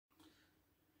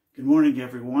Good morning,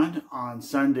 everyone. On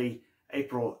Sunday,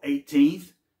 April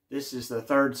 18th, this is the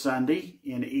third Sunday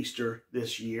in Easter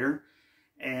this year,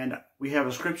 and we have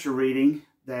a scripture reading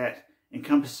that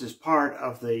encompasses part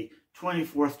of the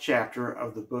 24th chapter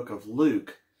of the book of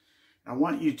Luke. I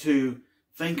want you to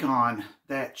think on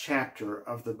that chapter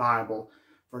of the Bible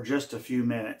for just a few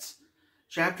minutes.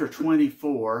 Chapter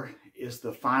 24 is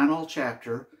the final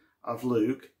chapter of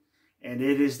Luke, and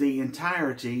it is the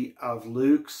entirety of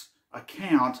Luke's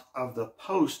account of the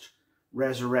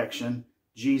post-resurrection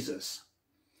Jesus.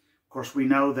 Of course, we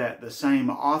know that the same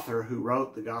author who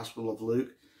wrote the Gospel of Luke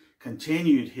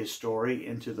continued his story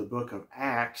into the book of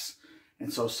Acts,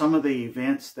 and so some of the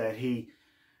events that he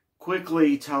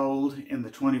quickly told in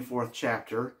the 24th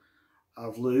chapter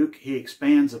of Luke, he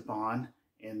expands upon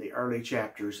in the early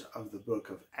chapters of the book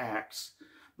of Acts.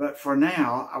 But for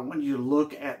now, I want you to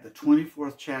look at the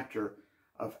 24th chapter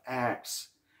of Acts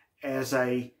as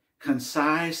a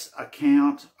concise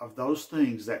account of those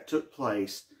things that took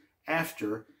place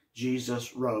after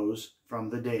Jesus rose from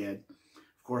the dead.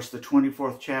 Of course, the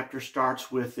 24th chapter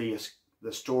starts with the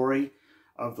story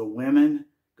of the women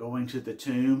going to the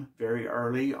tomb very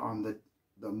early on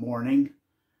the morning.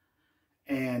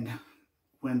 And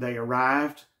when they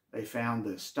arrived, they found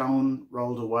the stone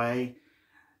rolled away.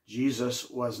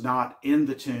 Jesus was not in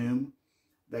the tomb.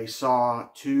 They saw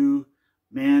two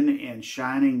men in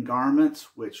shining garments,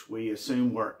 which we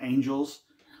assume were angels,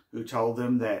 who told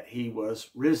them that he was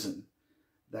risen.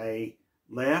 They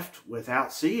left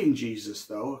without seeing Jesus,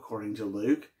 though, according to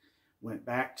Luke, went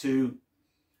back to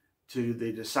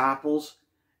the disciples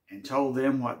and told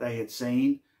them what they had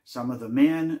seen. Some of the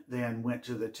men then went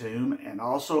to the tomb and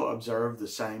also observed the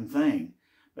same thing.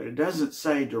 But it doesn't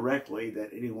say directly that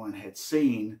anyone had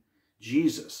seen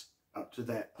Jesus up to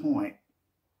that point.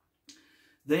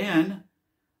 Then,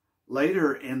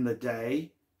 later in the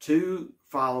day, two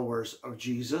followers of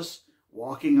Jesus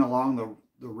walking along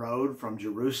the road from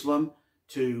Jerusalem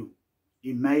to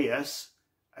Emmaus,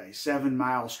 a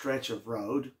 7-mile stretch of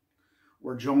road,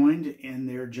 were joined in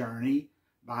their journey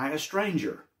by a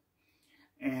stranger.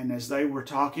 And as they were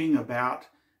talking about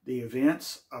the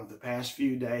events of the past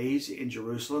few days in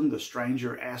Jerusalem, the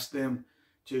stranger asked them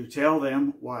to tell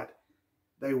them what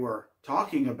they were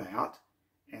talking about.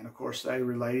 And of course, they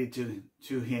related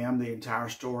to him the entire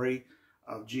story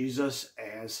of Jesus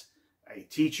as a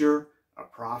teacher, a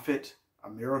prophet, a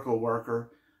miracle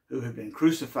worker who had been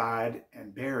crucified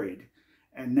and buried.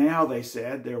 And now, they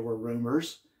said, there were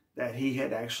rumors that he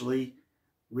had actually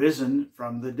risen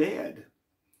from the dead.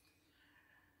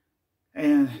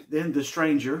 And then the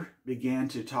stranger began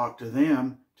to talk to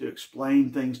them, to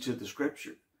explain things to the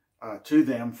scripture, to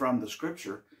them from the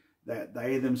scripture, that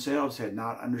they themselves had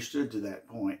not understood to that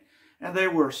point. And they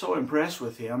were so impressed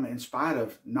with him, in spite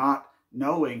of not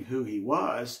knowing who he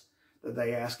was, that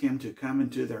they asked him to come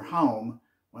into their home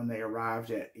when they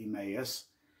arrived at Emmaus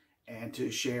and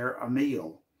to share a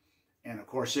meal. And of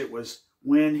course, it was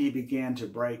when he began to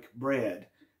break bread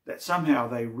that somehow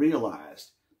they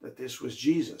realized that this was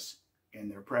Jesus in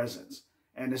their presence.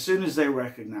 And as soon as they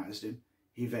recognized him,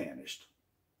 he vanished.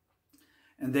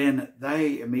 And then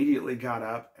they immediately got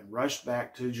up and rushed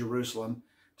back to Jerusalem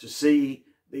to see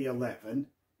the 11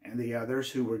 and the others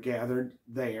who were gathered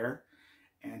there,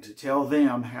 and to tell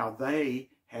them how they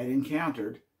had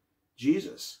encountered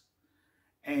Jesus.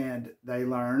 And they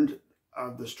learned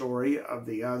of the story of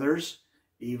the others,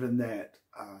 even that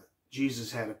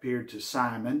Jesus had appeared to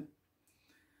Simon.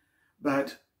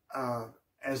 But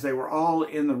as they were all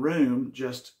in the room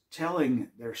just telling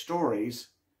their stories,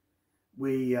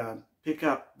 we pick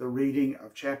up the reading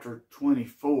of chapter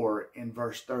 24 in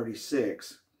verse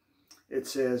 36. It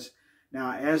says,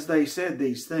 "Now as they said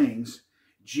these things,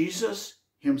 Jesus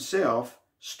himself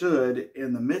stood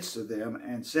in the midst of them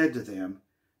and said to them,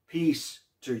 'Peace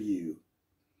to you.'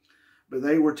 But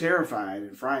they were terrified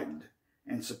and frightened,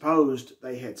 and supposed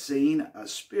they had seen a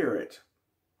spirit.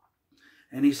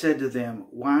 And he said to them,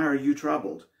 'Why are you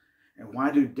troubled? And why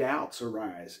do doubts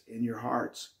arise in your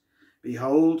hearts?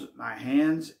 Behold my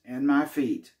hands and my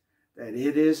feet, that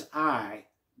it is I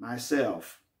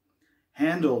myself.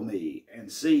 Handle me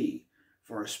and see,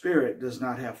 for a spirit does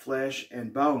not have flesh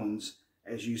and bones,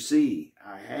 as you see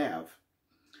I have.'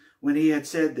 When he had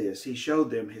said this, he showed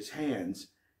them his hands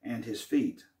and his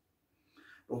feet.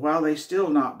 But while they still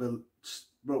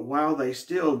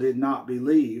did not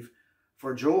believe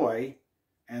for joy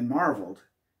and marveled,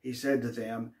 he said to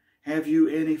them, 'Have you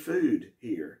any food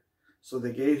here?' So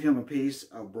they gave him a piece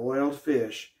of broiled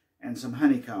fish and some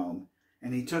honeycomb,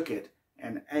 and he took it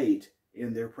and ate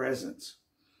in their presence.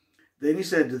 Then he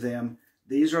said to them,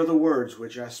 'These are the words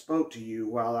which I spoke to you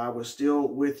while I was still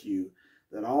with you,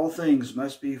 that all things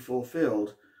must be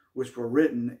fulfilled which were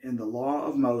written in the law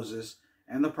of Moses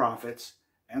and the prophets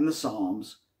and the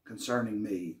Psalms concerning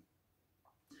me.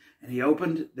 And he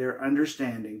opened their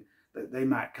understanding that they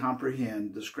might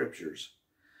comprehend the Scriptures.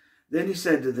 Then he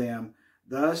said to them,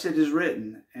 Thus it is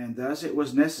written, and thus it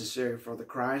was necessary for the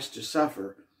Christ to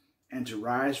suffer and to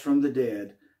rise from the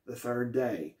dead the third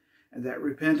day, and that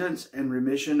repentance and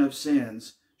remission of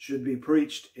sins should be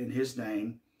preached in his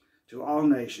name to all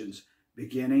nations,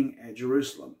 beginning at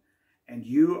Jerusalem. And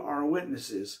you are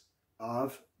witnesses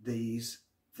of these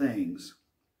things.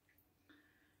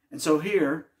 And so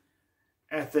here,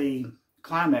 at the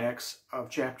climax of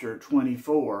chapter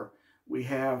 24, we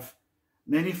have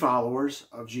many followers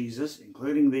of Jesus,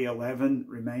 including the 11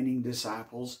 remaining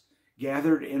disciples,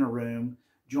 gathered in a room,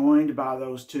 joined by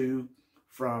those two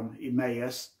from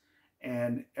Emmaus,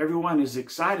 and everyone is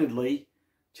excitedly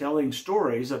telling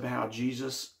stories about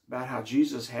how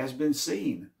Jesus has been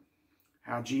seen,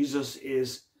 how Jesus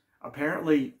is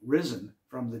apparently risen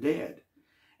from the dead.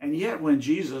 And yet when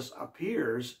Jesus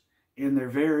appears in their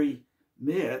very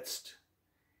midst,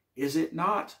 is it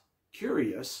not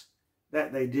curious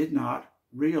that they did not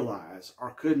realize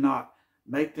or could not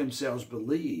make themselves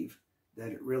believe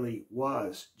that it really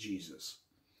was Jesus?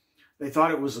 They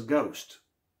thought it was a ghost.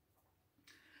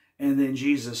 And then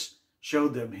Jesus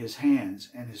showed them his hands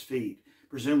and his feet,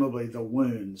 presumably the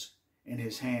wounds in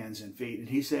his hands and feet. And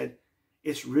he said,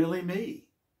 It's really me.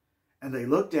 And they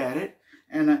looked at it,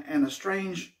 and a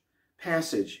strange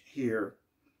passage here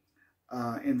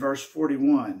in verse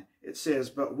 41. It says,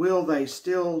 But while they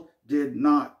still did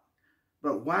not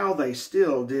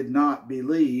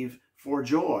believe for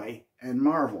joy and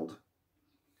marveled.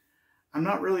 I'm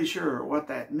not really sure what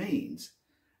that means.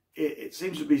 It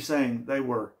seems to be saying they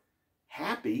were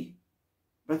happy,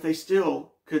 but they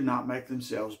still could not make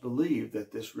themselves believe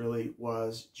that this really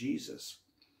was Jesus.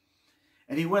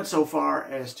 And he went so far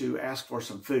as to ask for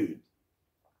some food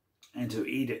and to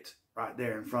eat it right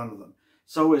there in front of them,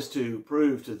 so as to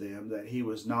prove to them that he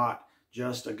was not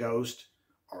just a ghost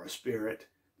or a spirit,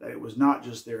 that it was not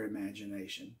just their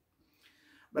imagination.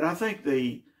 But I think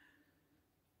the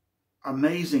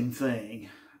amazing thing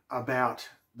about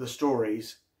the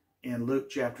stories in Luke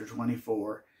chapter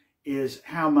 24 is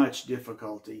how much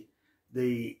difficulty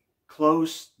the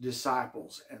close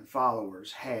disciples and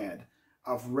followers had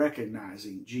of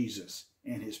recognizing Jesus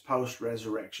in his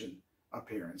post-resurrection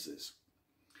appearances.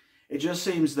 It just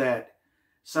seems that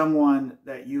someone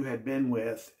that you had been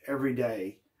with every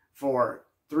day for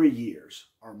 3 years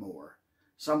or more,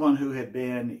 someone who had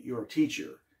been your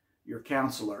teacher, your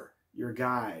counselor, your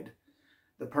guide,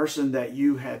 the person that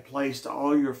you had placed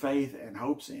all your faith and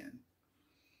hopes in,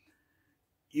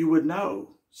 you would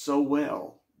know so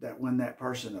well that when that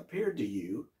person appeared to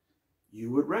you,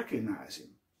 you would recognize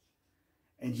him.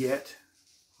 And yet,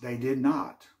 they did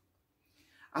not.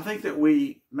 I think that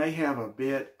we may have a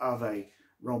bit of a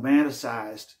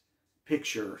romanticized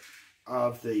picture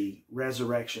of the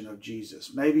resurrection of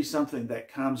Jesus. Maybe something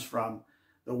that comes from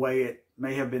the way it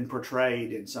may have been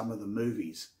portrayed in some of the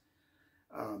movies.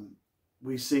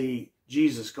 We see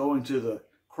Jesus going to the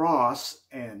cross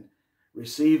and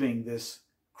receiving this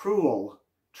cruel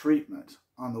treatment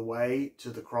on the way to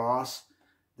the cross,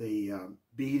 the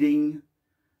beating,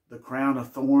 the crown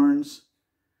of thorns,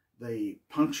 the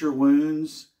puncture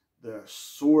wounds, the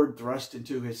sword thrust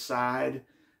into his side,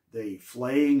 the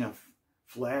flaying of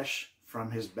flesh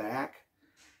from his back.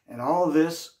 And all of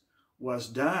this was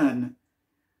done.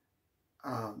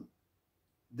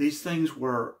 These things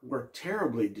were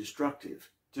terribly destructive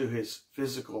to his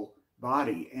physical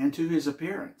body and to his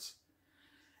appearance.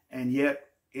 And yet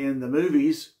in the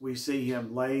movies, we see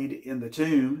him laid in the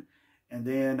tomb, and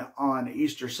then on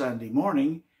Easter Sunday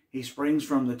morning, he springs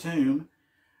from the tomb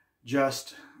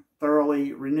just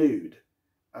thoroughly renewed,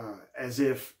 as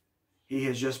if he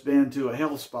has just been to a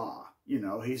health spa. You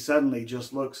know, he suddenly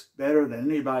just looks better than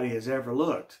anybody has ever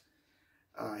looked.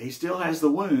 He still has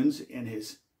the wounds in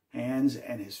his hands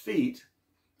and his feet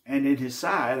and in his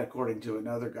side, according to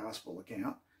another gospel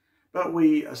account, but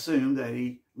we assume that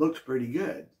he looked pretty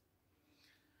good.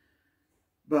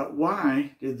 But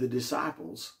why did the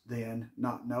disciples then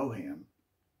not know him?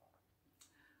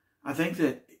 I think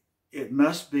that it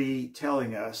must be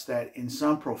telling us that in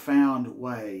some profound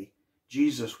way,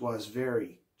 Jesus was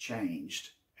very changed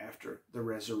after the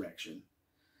resurrection.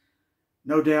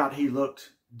 No doubt he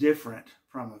looked different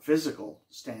from a physical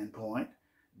standpoint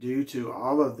due to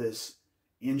all of this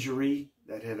injury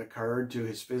that had occurred to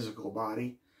his physical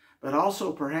body, but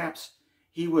also perhaps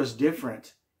he was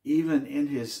different even in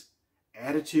his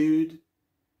attitude,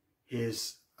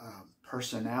 his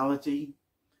personality,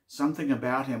 something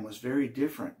about him was very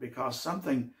different because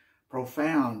something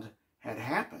profound had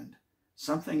happened.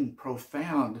 Something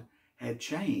profound had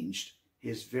changed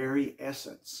his very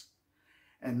essence.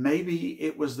 And maybe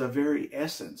it was the very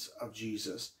essence of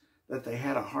Jesus that they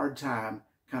had a hard time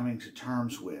coming to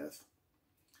terms with.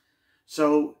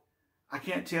 So I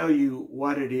can't tell you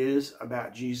what it is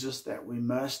about Jesus that we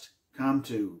must come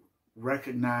to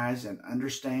recognize and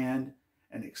understand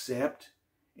and accept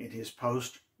in his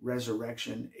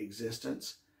post-resurrection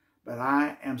existence. But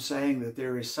I am saying that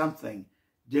there is something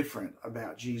different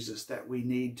about Jesus that we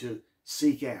need to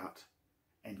seek out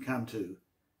and come to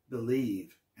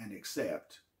believe and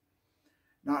accept.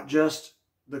 Not just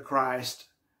the Christ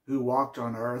who walked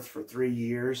on earth for 3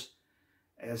 years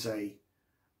as a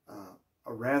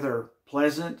rather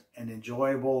pleasant and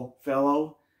enjoyable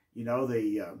fellow. You know,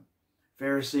 the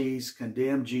Pharisees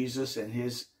condemned Jesus and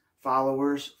his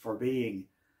followers for being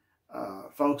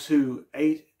folks who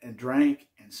ate and drank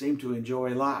and seemed to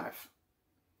enjoy life.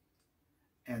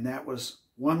 And that was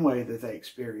one way that they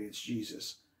experienced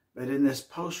Jesus. But in this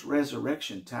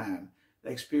post-resurrection time,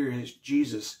 they experienced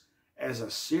Jesus as a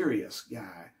serious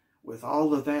guy with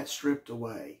all of that stripped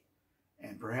away.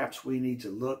 And perhaps we need to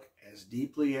look as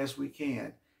deeply as we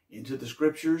can into the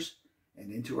scriptures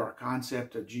and into our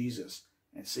concept of Jesus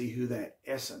and see who that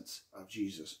essence of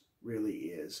Jesus really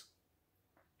is.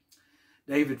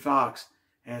 David Fox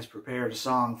has prepared a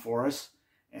song for us,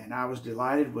 and I was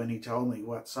delighted when he told me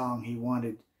what song he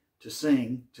wanted to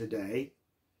sing today.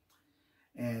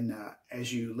 And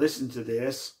as you listen to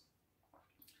this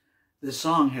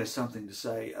song has something to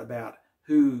say about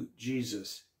who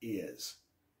Jesus is.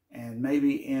 And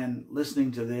maybe in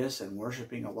listening to this and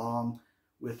worshiping along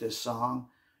with this song,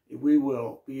 we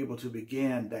will be able to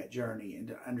begin that journey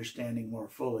into understanding more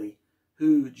fully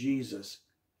who Jesus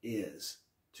is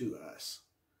to us.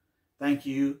 Thank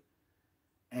you,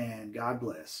 and God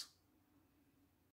bless.